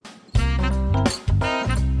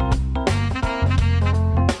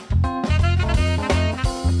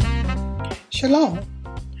Shalom.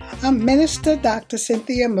 I'm Minister Dr.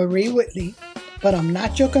 Cynthia Marie Whitley, but I'm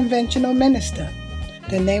not your conventional minister.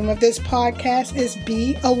 The name of this podcast is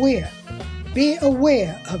Be Aware. Be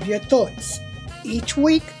aware of your thoughts. Each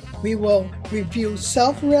week, we will review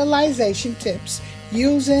self-realization tips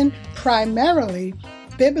using primarily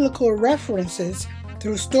biblical references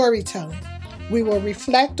through storytelling. We will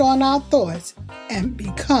reflect on our thoughts and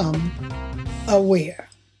become aware.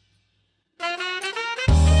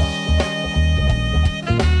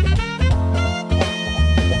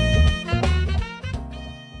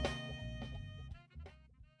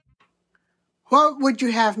 What would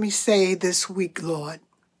you have me say this week, Lord?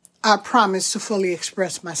 I promise to fully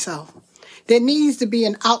express myself. There needs to be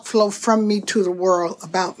an outflow from me to the world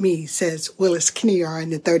about me, says Willis Kniar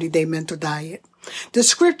in the 30-Day Mental Diet. The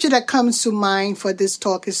scripture that comes to mind for this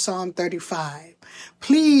talk is Psalm 35.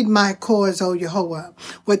 Plead my cause, O Yehovah,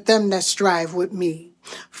 with them that strive with me.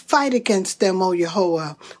 Fight against them, O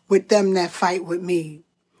Yehovah, with them that fight with me.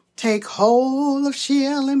 Take hold of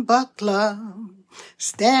shield and buckler.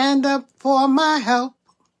 Stand up for my help.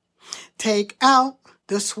 Take out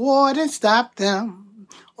the sword and stop them.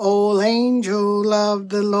 O angel of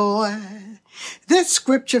the Lord. This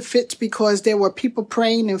scripture fits because there were people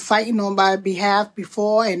praying and fighting on my behalf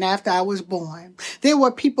before and after I was born. There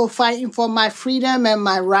were people fighting for my freedom and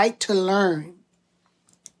my right to learn.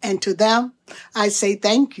 And to them, I say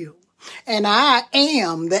thank you. And I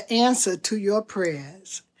am the answer to your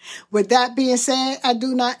prayers. With that being said, I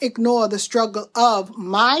do not ignore the struggle of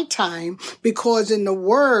my time because in the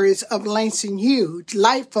words of Langston Hughes,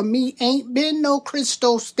 life for me ain't been no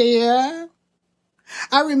crystal stair.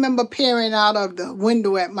 I remember peering out of the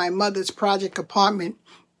window at my mother's project apartment,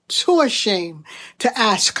 too ashamed to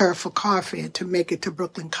ask her for car fare to make it to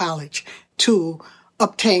Brooklyn College to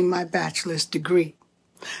obtain my bachelor's degree.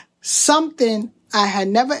 Something I had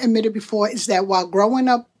never admitted before is that while growing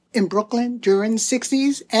up in Brooklyn during the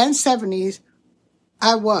 60s and 70s,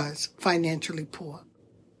 I was financially poor.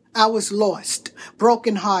 I was lost,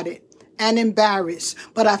 brokenhearted, and embarrassed,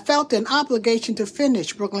 but I felt an obligation to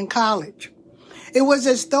finish Brooklyn College. It was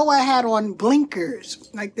as though I had on blinkers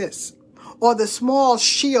like this, or the small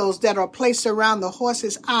shields that are placed around the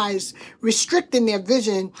horse's eyes, restricting their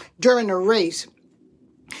vision during a race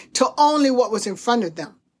to only what was in front of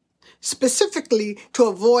them, specifically to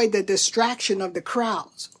avoid the distraction of the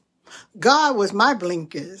crowds. God was my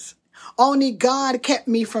blinkers. Only God kept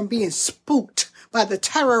me from being spooked by the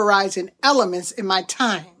terrorizing elements in my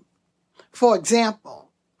time. For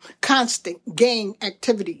example, constant gang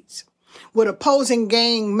activities, with opposing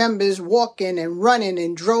gang members walking and running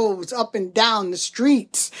in droves up and down the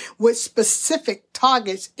streets with specific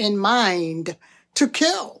targets in mind to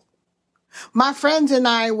kill. My friends and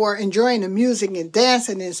I were enjoying the music and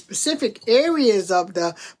dancing in specific areas of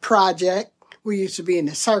the project. We used to be in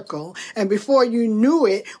a circle, and before you knew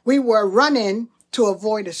it, we were running to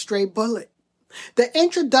avoid a stray bullet. The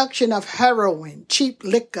introduction of heroin, cheap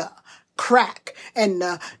liquor, crack, and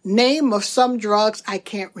the name of some drugs I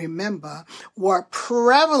can't remember were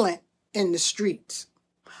prevalent in the streets.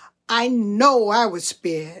 I know I was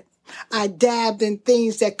spared. I dabbed in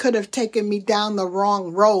things that could have taken me down the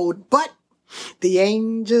wrong road, but the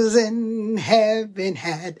angels in heaven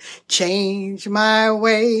had changed my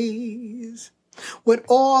ways. With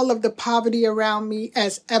all of the poverty around me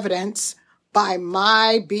as evidence by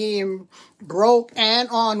my being broke and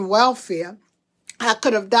on welfare, I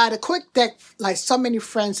could have died a quick death like so many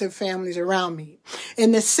friends and families around me.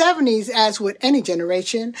 In the 70s, as with any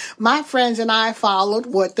generation, my friends and I followed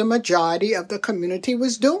what the majority of the community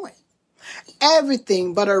was doing.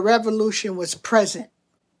 Everything but a revolution was present.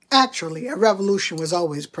 Actually, a revolution was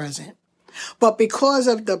always present. But because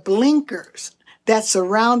of the blinkers that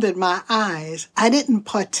surrounded my eyes, I didn't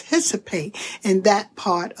participate in that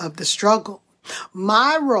part of the struggle.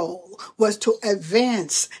 My role was to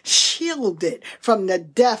advance, shielded from the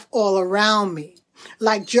death all around me.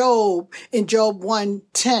 Like Job in Job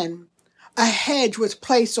 1:10, a hedge was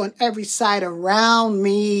placed on every side around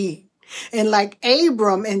me. And like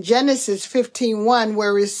Abram in Genesis 15:1,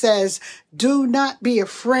 where it says, do not be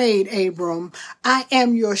afraid, Abram. I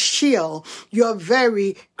am your shield, your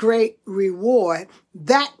very great reward.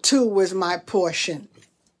 That too was my portion.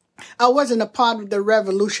 I wasn't a part of the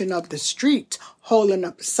revolution of the street, holding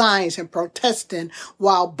up signs and protesting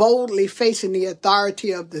while boldly facing the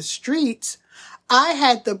authority of the streets. I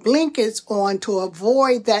had the blinkers on to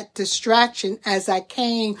avoid that distraction as I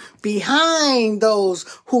came behind those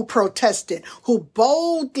who protested, who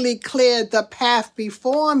boldly cleared the path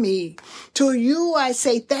before me. To you, I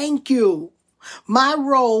say thank you. My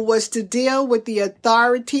role was to deal with the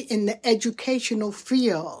authority in the educational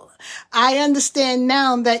field. I understand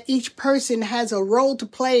now that each person has a role to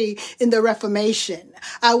play in the Reformation.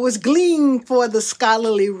 I was gleaning for the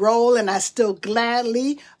scholarly role, and I still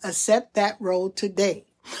gladly accept that role today.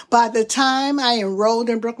 By the time I enrolled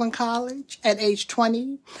in Brooklyn College at age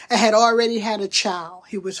 20, I had already had a child.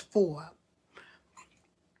 He was 4.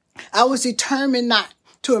 I was determined not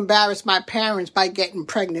to embarrass my parents by getting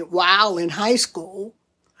pregnant while in high school.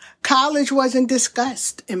 College wasn't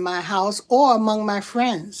discussed in my house or among my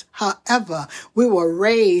friends. However, we were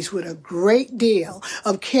raised with a great deal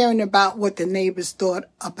of caring about what the neighbors thought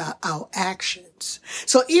about our actions.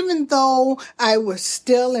 So even though I was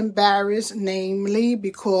still embarrassed, namely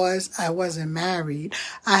because I wasn't married,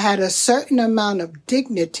 I had a certain amount of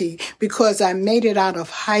dignity because I made it out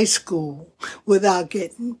of high school without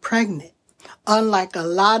getting pregnant. Unlike a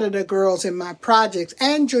lot of the girls in my projects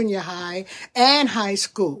and junior high and high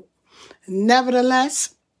school.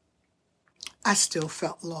 Nevertheless, I still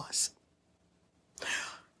felt lost.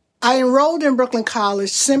 I enrolled in Brooklyn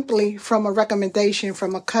College simply from a recommendation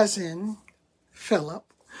from a cousin, Philip,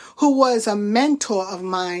 who was a mentor of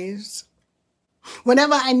mine.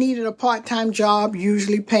 Whenever I needed a part-time job,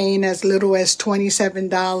 usually paying as little as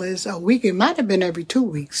 $27 a week, it might have been every 2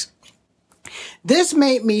 weeks. This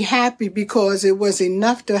made me happy because it was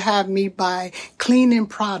enough to have me buy cleaning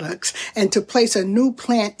products and to place a new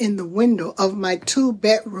plant in the window of my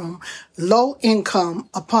 2-bedroom, low-income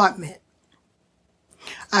apartment.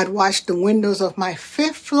 I'd wash the windows of my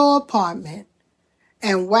 5th-floor apartment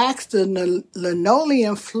and wax the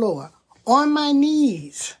linoleum floor on my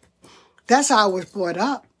knees. That's how I was brought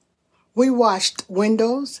up. We washed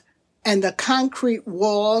windows and the concrete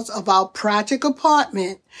walls of our project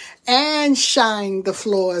apartment and shined the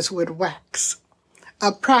floors with wax,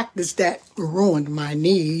 a practice that ruined my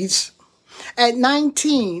knees. At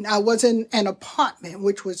 19, I was in an apartment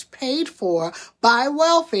which was paid for by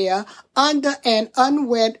welfare under an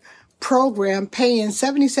unwed program paying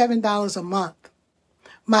 $77 a month.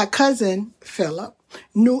 My cousin, Philip,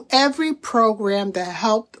 knew every program that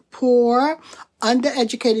helped poor,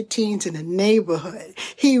 undereducated teens in the neighborhood.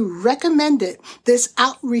 He recommended this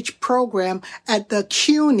outreach program at the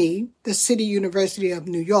CUNY, the City University of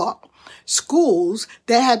New York, schools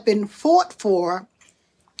that had been fought for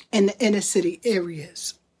in the inner city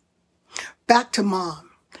areas. Back to Mom.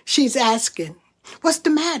 She's asking, "What's the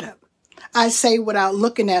matter?" I say without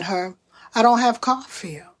looking at her, "I don't have car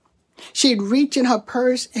fare." She'd reach in her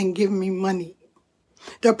purse and give me money.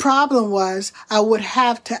 The problem was I would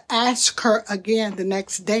have to ask her again the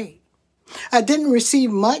next day. I didn't receive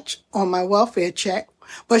much on my welfare check,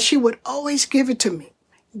 but she would always give it to me.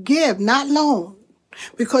 Give, not loan,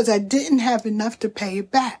 because I didn't have enough to pay it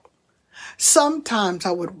back. Sometimes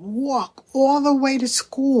I would walk all the way to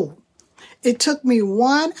school. It took me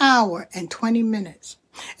 1 hour and 20 minutes,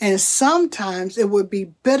 and sometimes it would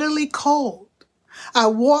be bitterly cold. I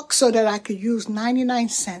walked so that I could use 99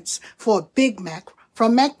 cents for a Big Mac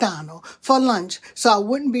from McDonald's for lunch so I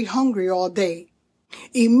wouldn't be hungry all day.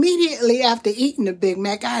 Immediately after eating the Big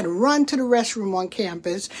Mac, I'd run to the restroom on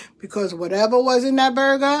campus because whatever was in that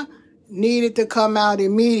burger needed to come out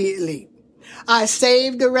immediately. I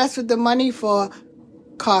saved the rest of the money for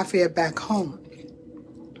car fare back home.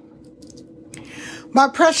 My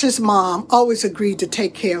precious mom always agreed to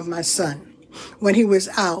take care of my son when he was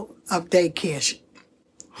out of daycare.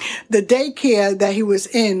 The daycare that he was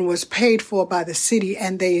in was paid for by the city,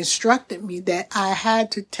 and they instructed me that I had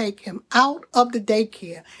to take him out of the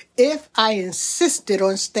daycare if I insisted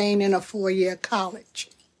on staying in a 4-year college.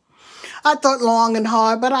 I thought long and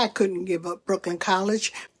hard, but I couldn't give up Brooklyn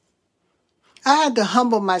College. I had to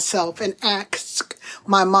humble myself and ask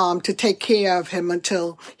my mom to take care of him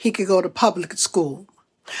until he could go to public school.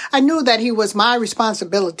 I knew that he was my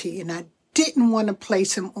responsibility, and I didn't want to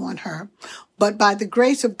place him on her. But by the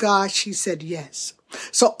grace of God, she said yes.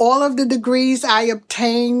 So all of the degrees I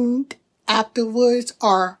obtained afterwards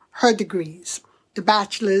are her degrees. The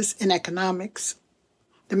bachelor's in economics,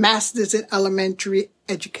 the master's in elementary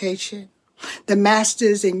education, the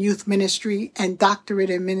master's in youth ministry, and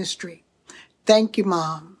doctorate in ministry. Thank you,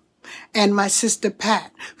 Mom, and my sister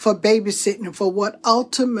Pat for babysitting for what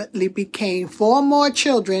ultimately became 4 more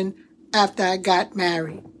children after I got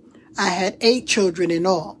married. I had 8 children in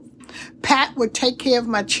all. Pat would take care of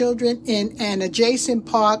my children in an adjacent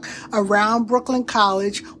park around Brooklyn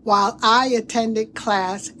College while I attended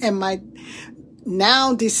class, and my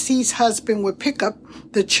now deceased husband would pick up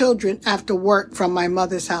the children after work from my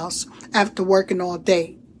mother's house after working all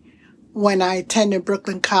day when I attended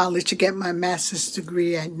Brooklyn College to get my master's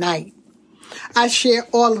degree at night. I share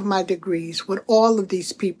all of my degrees with all of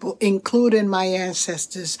these people, including my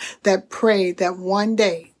ancestors that prayed that one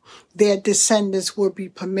day their descendants will be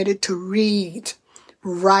permitted to read,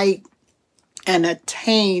 write, and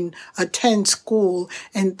attend school,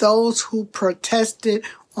 and those who protested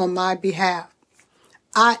on my behalf.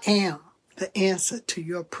 I am the answer to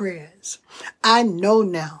your prayers. I know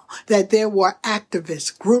now that there were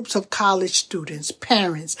activists, groups of college students,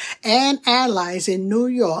 parents, and allies in New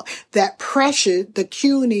York that pressured the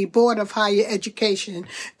CUNY Board of Higher Education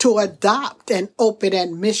to adopt an open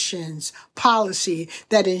admissions policy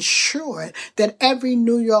that ensured that every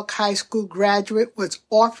New York high school graduate was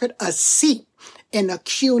offered a seat in a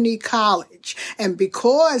CUNY college. And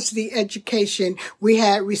because the education we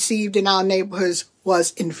had received in our neighborhoods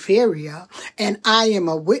was inferior, and I am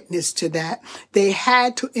a witness to that, they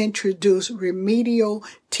had to introduce remedial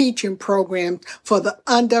teaching programs for the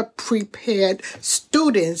underprepared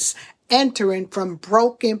students entering from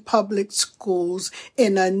broken public schools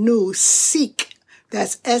in a new SEEK,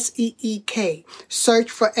 that's SEEK,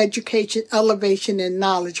 Search for Education, Elevation, and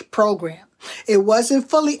Knowledge program. It wasn't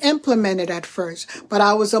fully implemented at first, but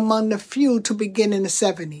I was among the few to begin in the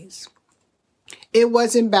 70s. It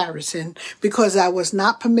was embarrassing because I was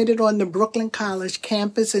not permitted on the Brooklyn College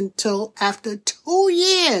campus until after 2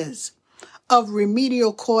 years of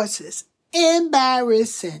remedial courses.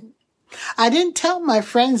 Embarrassing. I didn't tell my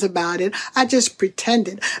friends about it. I just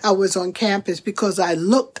pretended I was on campus because I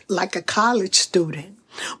looked like a college student.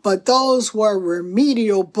 But those were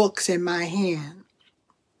remedial books in my hand.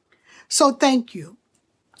 So thank you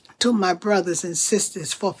to my brothers and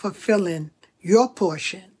sisters for fulfilling your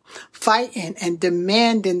portion, fighting and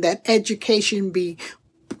demanding that education be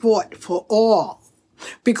bought for all.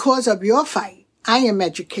 Because of your fight, I am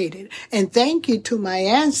educated. And thank you to my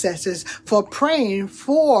ancestors for praying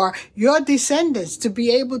for your descendants to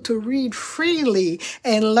be able to read freely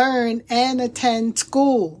and learn and attend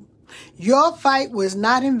school. Your fight was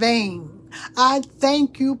not in vain. I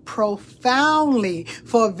thank you profoundly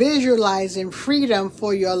for visualizing freedom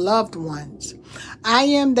for your loved ones. I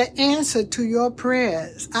am the answer to your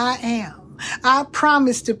prayers. I am. I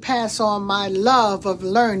promise to pass on my love of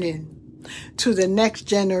learning to the next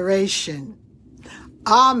generation.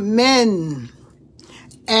 Amen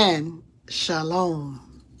and shalom.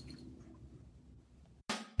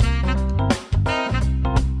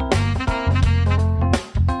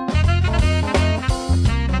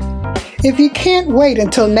 If you can't wait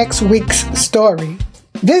until next week's story,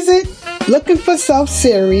 visit Looking for Self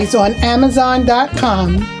series on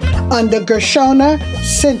Amazon.com under Gershona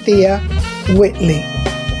Cynthia Whitley.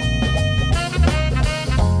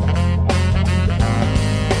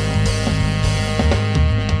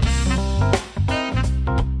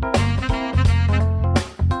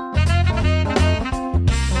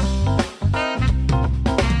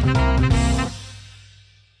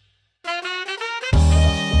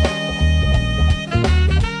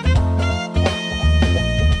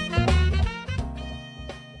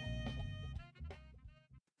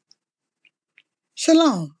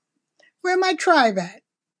 Shalom. Where my tribe at?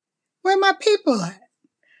 Where my people at?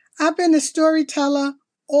 I've been a storyteller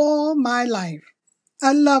all my life.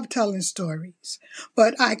 I love telling stories,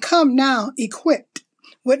 but I come now equipped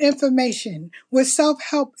with information, with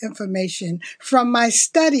self-help information from my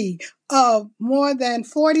study of more than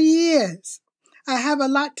 40 years. I have a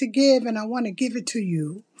lot to give and I want to give it to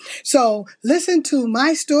you. So listen to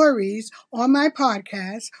my stories on my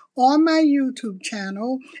podcast, on my YouTube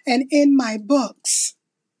channel, and in my books.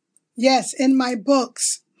 Yes, in my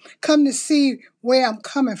books. Come to see where I'm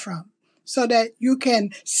coming from so that you can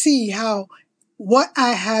see how what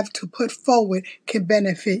I have to put forward can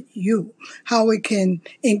benefit you, how it can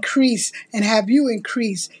increase and have you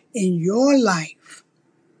increase in your life.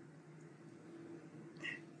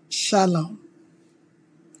 Shalom.